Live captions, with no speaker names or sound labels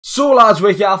So lads,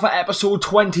 we're here for episode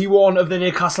 21 of the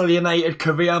Newcastle United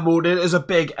Career Mode. It is a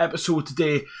big episode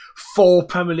today. 4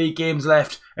 Premier League games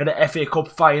left and an FA Cup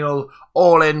final,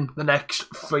 all in the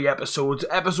next 3 episodes.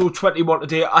 Episode 21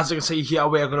 today, as you can see here,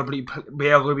 we are going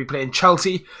to be playing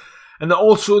Chelsea. And then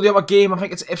also the other game, I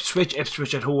think it's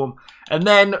Ipswich at home. And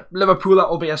then Liverpool, that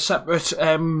will be a separate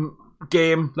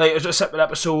game, like it's a separate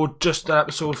episode, just an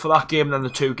episode for that game, and then the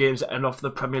 2 games that end off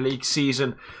the Premier League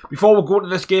season. Before we go to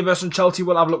this game versus Chelsea,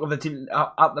 we'll have a look at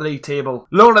the league table.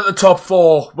 Looking at the top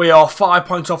 4, we are 5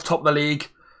 points off top of the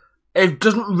league. It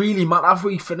doesn't really matter if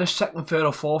we finish 2nd,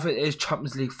 3rd or 4th, it is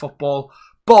Champions League football.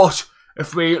 But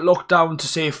if we look down to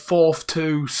say 4th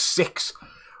to 6th,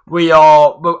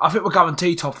 I think we're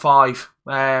guaranteed top 5.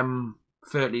 30,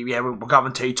 yeah, we're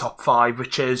guaranteed top 5,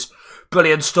 which is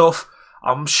brilliant stuff.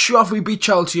 I'm sure if we beat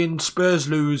Chelsea and Spurs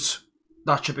lose,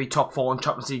 that should be top 4 in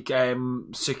Champions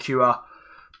League secure.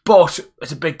 But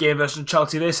it's a big game versus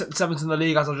Chelsea. They're sitting 7th in the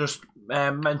league, as I just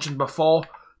mentioned before.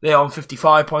 They're on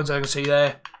 55 points, as you can see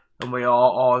there. And we are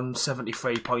on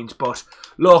 73 points. But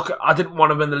look, I didn't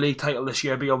want to win the league title this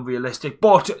year, be unrealistic.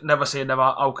 But never say never,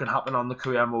 how can happen on the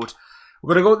career mode.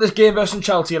 We're going to go with this game versus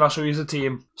Chelsea and I'll show you the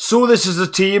team. So this is the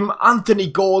team. Anthony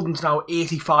Gordon's now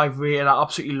 85 rated. I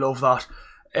absolutely love that.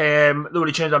 The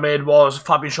only change I made was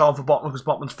Fabian Shaw for Botman because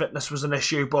Botman's fitness was an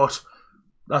issue, but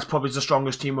that's probably the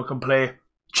strongest team we can play.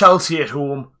 Chelsea at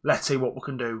home, let's see what we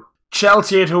can do.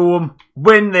 Chelsea at home,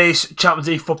 win this, Champions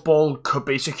League football could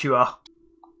be secure.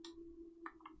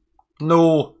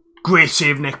 No, great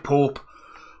save Nick Pope.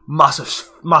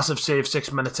 Massive save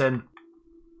 6 minutes in.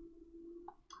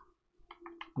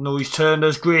 No, he's turned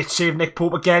us, great save Nick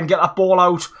Pope again, get that ball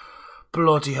out.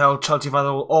 Bloody hell, Chelsea have had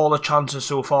all the chances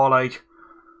so far, like.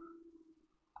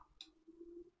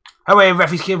 However,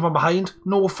 referees came from behind.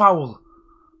 No foul.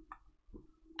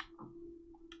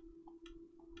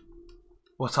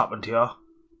 What's happened here?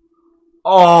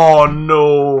 Oh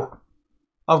no.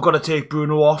 I've got to take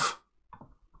Bruno off.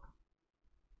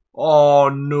 Oh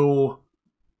no.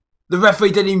 The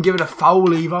referee didn't even give it a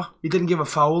foul either. He didn't give a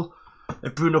foul.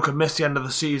 If Bruno could miss the end of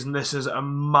the season, this is a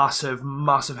massive,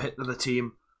 massive hit to the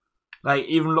team. Like,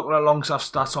 even looking at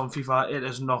Longstaff's stats on FIFA, it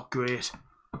is not great.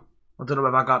 I don't know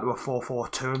if I got to a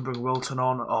 4-4-2 and bring Wilton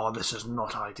on. Oh, this is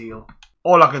not ideal.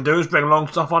 All I can do is bring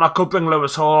Longstaff on. I could bring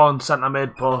Lewis Hall on centre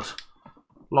mid, but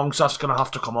Longstaff's going to have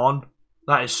to come on.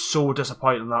 That is so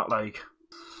disappointing, that, like.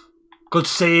 Good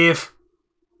save.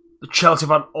 The Chelsea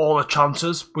have had all the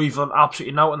chances. We've done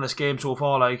absolutely nothing in this game so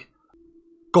far, like.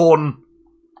 Gordon.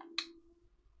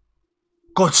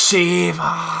 Good save.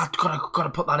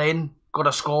 Gotta put that in.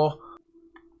 Gotta score.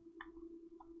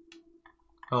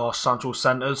 Oh, Sancho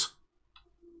centres.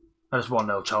 And it's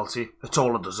 1-0 Chelsea. It's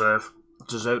all I deserve. I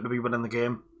deserve to be winning the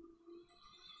game.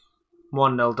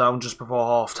 1-0 down just before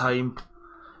half time.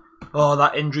 Oh,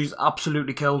 that injury's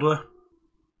absolutely killed her.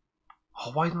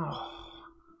 Oh, why not?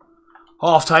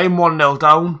 Half time, 1-0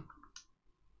 down.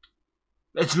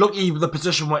 It's lucky the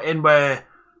position we're in where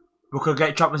we could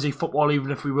get Champions League football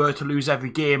even if we were to lose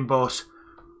every game, but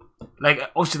like,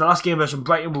 obviously the last game versus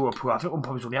Brighton we were poor. I think we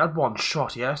probably only had 1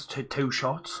 shot, yes? 2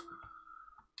 shots.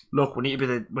 Look, we need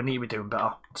to be doing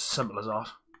better. It's as simple as that.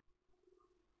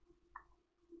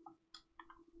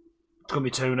 It's going to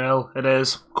be 2-0. It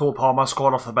is. Cole Palmer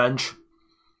scored off the bench.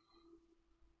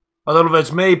 I don't know if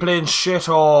it's me playing shit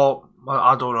or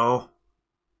I don't know.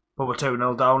 But we're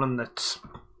 2-0 down and it's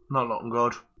not looking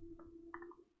good.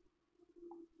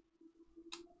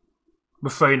 We're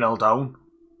 3-0 down.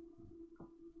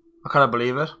 I can't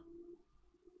believe it.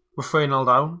 We're 3-0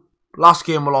 down. Last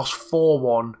game we lost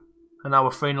 4-1. And now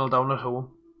we're 3-0 down at home.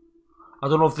 I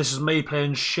don't know if this is me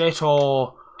playing shit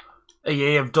or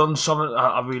EA have done something.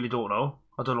 I really don't know.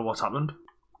 I don't know what's happened.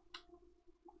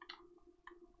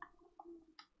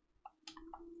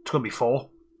 It's going to be 4.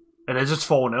 It is. It's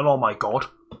 4-0. Oh my god.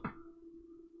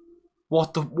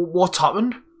 What's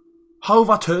happened? How have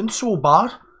I turned so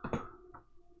bad?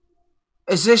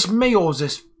 Is this me or is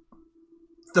this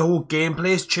the whole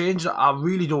gameplay's changed? I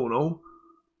really don't know.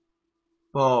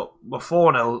 But we're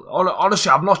 4-0.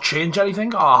 Honestly, I've not changed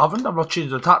anything. I haven't. I've not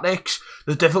changed the tactics,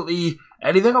 the difficulty,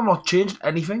 anything. I've not changed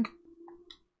anything.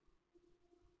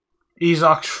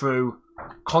 Isaac's through.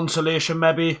 Consolation,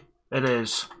 maybe? It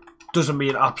is. Doesn't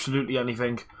mean absolutely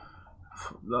anything.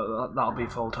 That'll be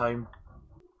full time.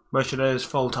 Which it is,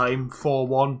 full time.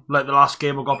 4-1. Like the last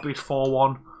game, we got beat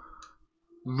 4-1.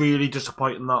 Really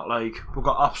disappointing that, like. We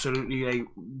got absolutely, like,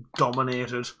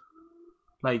 dominated.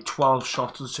 Like 12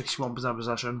 shots and 61%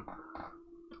 possession.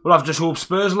 Well, I've just hoped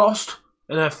Spurs lost.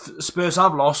 And if Spurs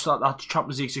have lost, that's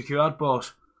Champions League secured,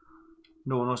 but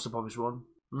no one else to probably won.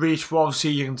 Reach, well,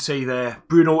 obviously you can see there,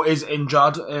 Bruno is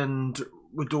injured and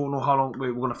we don't know how long,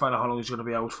 we're going to find out how long he's going to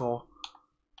be out for.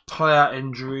 Player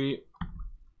injury.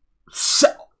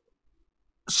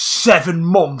 7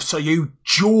 months, are you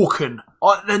joking?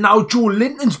 Then now Joe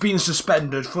Linton's been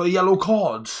suspended for yellow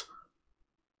cards.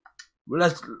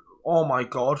 Oh my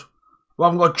god. We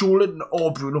haven't got Joe Linton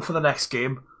or Bruno for the next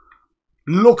game.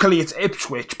 Luckily it's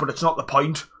Ipswich, but it's not the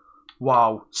point.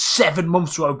 Wow. 7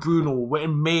 months without Bruno. We're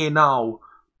in May now.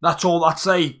 That's all, that's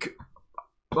like...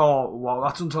 Oh, wow,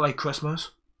 that's until like Christmas.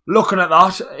 Looking at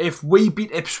that, if we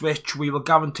beat Ipswich, we will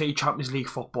guarantee Champions League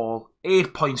football.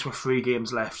 8 points with 3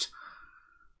 games left.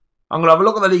 I'm going to have a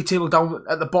look at the league table down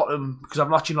at the bottom, because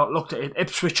I've actually not looked at it.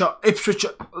 Ipswich,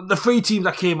 the 3 teams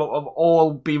that came up have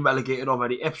all been relegated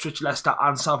already. Ipswich, Leicester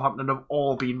and Southampton have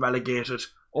all been relegated.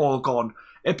 All gone.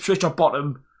 Ipswich are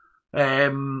bottom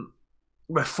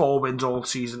with 4 wins all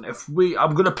season.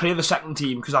 I'm going to play the second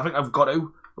team, because I think I've got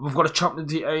to. We've got a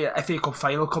Champions FA Cup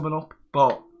final coming up.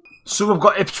 So we've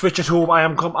got Ipswich at home.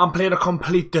 I'm playing a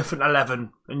complete different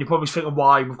 11. And you're probably thinking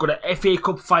why. We've got an FA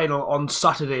Cup final on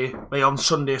Sunday, of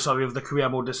the career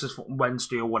mode. This is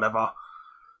Wednesday or whatever.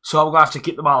 So I'm going to have to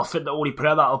keep them all fit. The only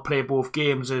player that'll play both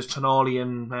games is Tonali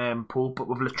and Pope. But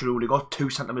we've literally only got 2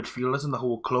 centre midfielders in the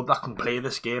whole club that can play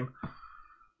this game.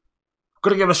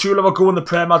 Going to give Asula a go in the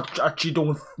Prem. I actually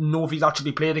don't know if he's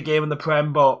actually played a game in the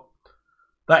Prem, but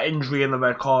that injury and the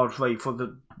red card, right, for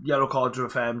the yellow cards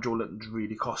with Joe Linton's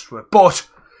really cost for it. But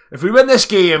if we win this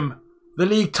game, the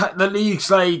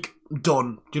league's like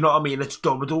done. Do you know what I mean? It's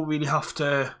done. We don't really have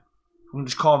to. We can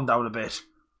just calm down a bit.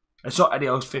 It's not Eddie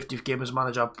Howe's 50th game as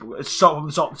manager. It's sort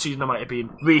of the season it might have been.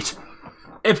 Right,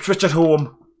 Ipswich at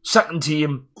home, second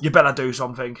team. You better do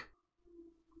something.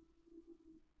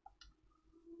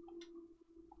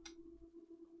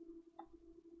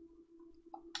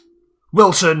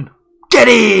 Wilson, get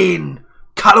in!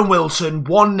 Callum Wilson,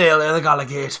 1-0 in the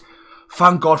Gallagher.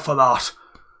 Thank God for that.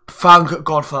 Thank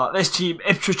God for that. This team,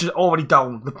 Ipswich, is already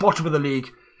down, the bottom of the league.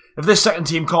 If this second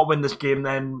team can't win this game,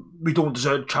 then we don't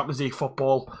deserve Champions League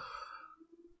football.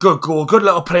 Good goal. Good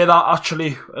little play that,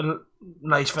 actually. A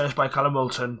nice finish by Callum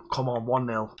Wilson. Come on,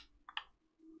 1-0.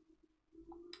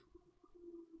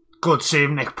 Good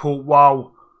save, Nick Pope.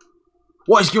 Wow.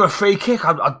 What, he's given a free kick?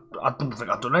 I don't think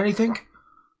I've done anything.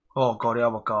 Oh God, yeah,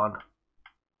 we're gone.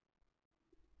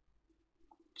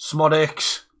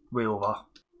 Smodix, way over.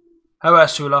 How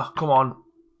Sula? Come on.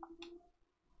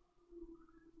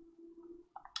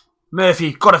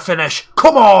 Murphy, got to finish.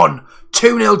 Come on!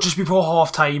 2-0 just before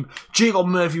half time. Jacob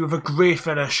Murphy with a great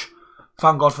finish.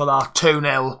 Thank God for that.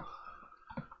 2-0.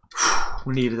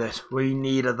 We needed it. We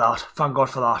needed that. Thank God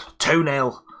for that.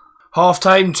 2-0. Half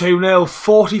time, 2-0.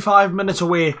 45 minutes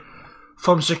away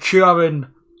from securing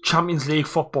Champions League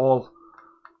football.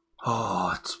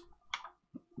 Oh,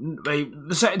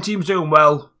 the second team's doing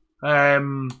well.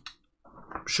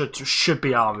 Should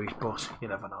be alright, but you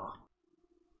never know.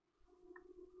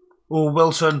 Oh,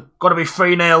 Wilson, got to be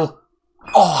 3-0.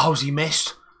 Oh, how's he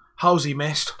missed? How's he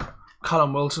missed?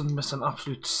 Callum Wilson missed an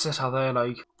absolute sitter there,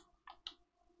 like.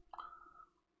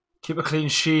 Keep a clean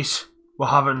sheet. We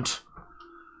haven't.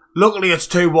 Luckily, it's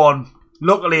 2-1.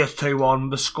 Luckily, it's 2-1.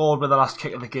 They scored with the last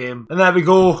kick of the game. And there we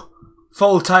go.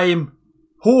 Full time.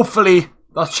 Hopefully,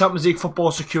 that's Champions League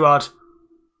football secured.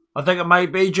 I think it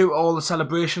might be due to all the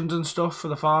celebrations and stuff for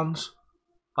the fans.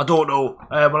 I don't know.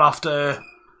 We'll have to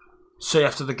see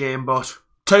after the game, but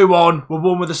 2-1. We're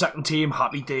won with the second team.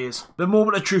 Happy days. The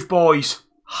moment of truth, boys.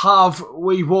 Have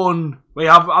we won?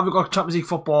 Have we got Champions League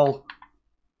football?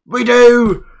 We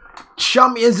do!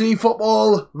 Champions League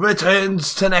football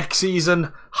returns to next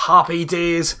season. Happy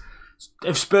days.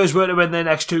 If Spurs were to win their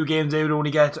next 2 games, they would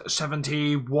only get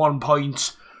 71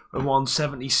 points and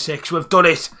 176. We've done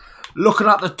it. Looking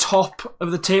at the top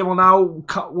of the table now,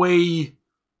 we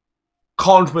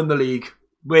can't win the league,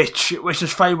 which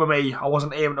is fine with me. I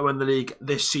wasn't aiming to win the league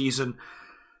this season.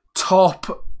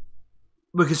 Top,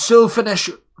 we could still finish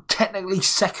technically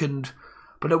second,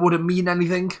 but it wouldn't mean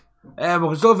anything. We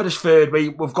can still finish third.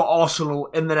 We've got Arsenal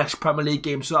in the next Premier League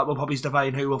game, so that will probably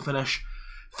define who will finish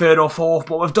third or fourth.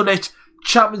 But we've done it.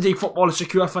 Champions League football is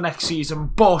secure for next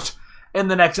season. But in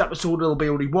the next episode, there'll be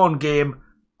only one game.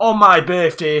 On my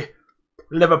birthday,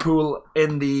 Liverpool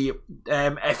in the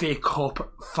FA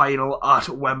Cup final at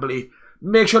Wembley.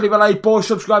 Make sure to leave a like, boys,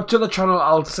 subscribe to the channel.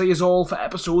 I'll see you all for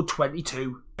episode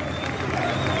 22.